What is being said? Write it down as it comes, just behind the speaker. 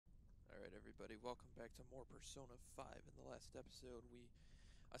everybody, welcome back to more Persona 5. In the last episode, we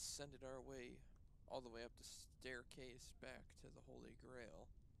ascended our way all the way up the staircase back to the Holy Grail.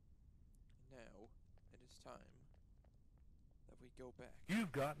 Now, it is time that we go back.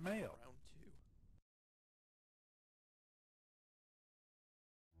 You've got mail. Round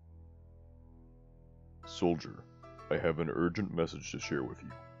 2. Soldier, I have an urgent message to share with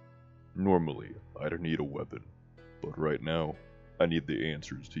you. Normally, I don't need a weapon, but right now, I need the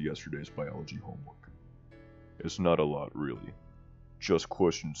answers to yesterday's biology homework. It's not a lot, really. Just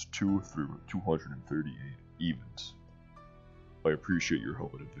questions 2 through 238 evens. I appreciate your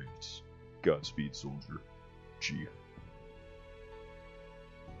help in advance. Godspeed, Soldier. G.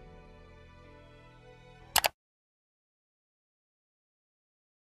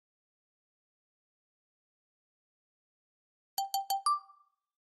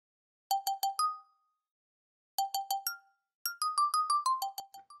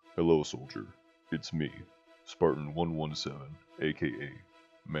 Hello, Soldier. It's me, Spartan 117, aka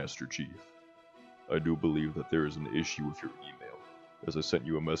Master Chief. I do believe that there is an issue with your email, as I sent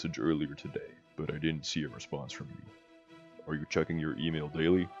you a message earlier today, but I didn't see a response from you. Are you checking your email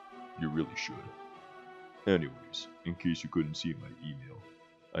daily? You really should. Anyways, in case you couldn't see my email,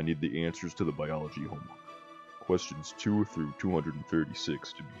 I need the answers to the biology homework. Questions 2 through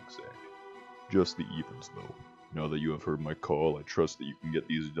 236 to be exact. Just the evens though. Now that you have heard my call, I trust that you can get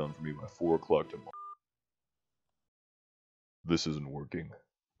these done for me by 4 o'clock tomorrow. This isn't working.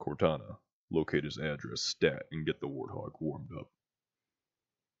 Cortana, locate his address, stat, and get the Warthog warmed up.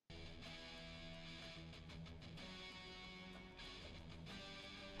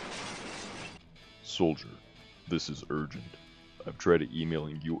 Soldier, this is urgent. I've tried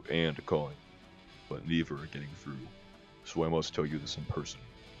emailing you and calling, but neither are getting through, so I must tell you this in person.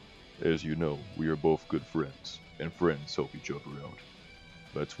 As you know, we are both good friends, and friends help each other out.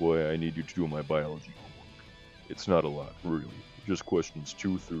 That's why I need you to do my biology homework. It's not a lot, really, just questions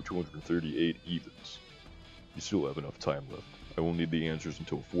 2 through 238 evens. You still have enough time left. I will need the answers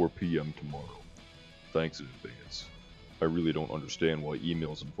until 4 p.m. tomorrow. Thanks in advance. I really don't understand why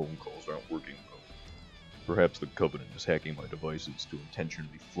emails and phone calls aren't working well. Perhaps the Covenant is hacking my devices to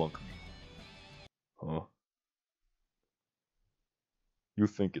intentionally flunk me. Huh? You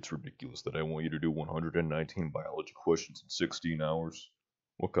think it's ridiculous that I want you to do 119 biology questions in 16 hours?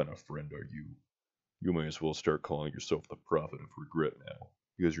 What kind of friend are you? You may as well start calling yourself the Prophet of Regret now,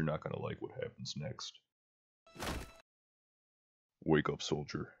 because you're not gonna like what happens next. Wake up,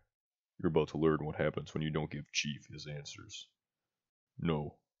 Soldier. You're about to learn what happens when you don't give Chief his answers.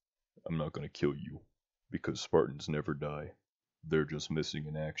 No, I'm not gonna kill you, because Spartans never die. They're just missing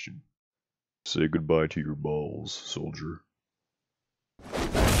in action. Say goodbye to your balls, Soldier.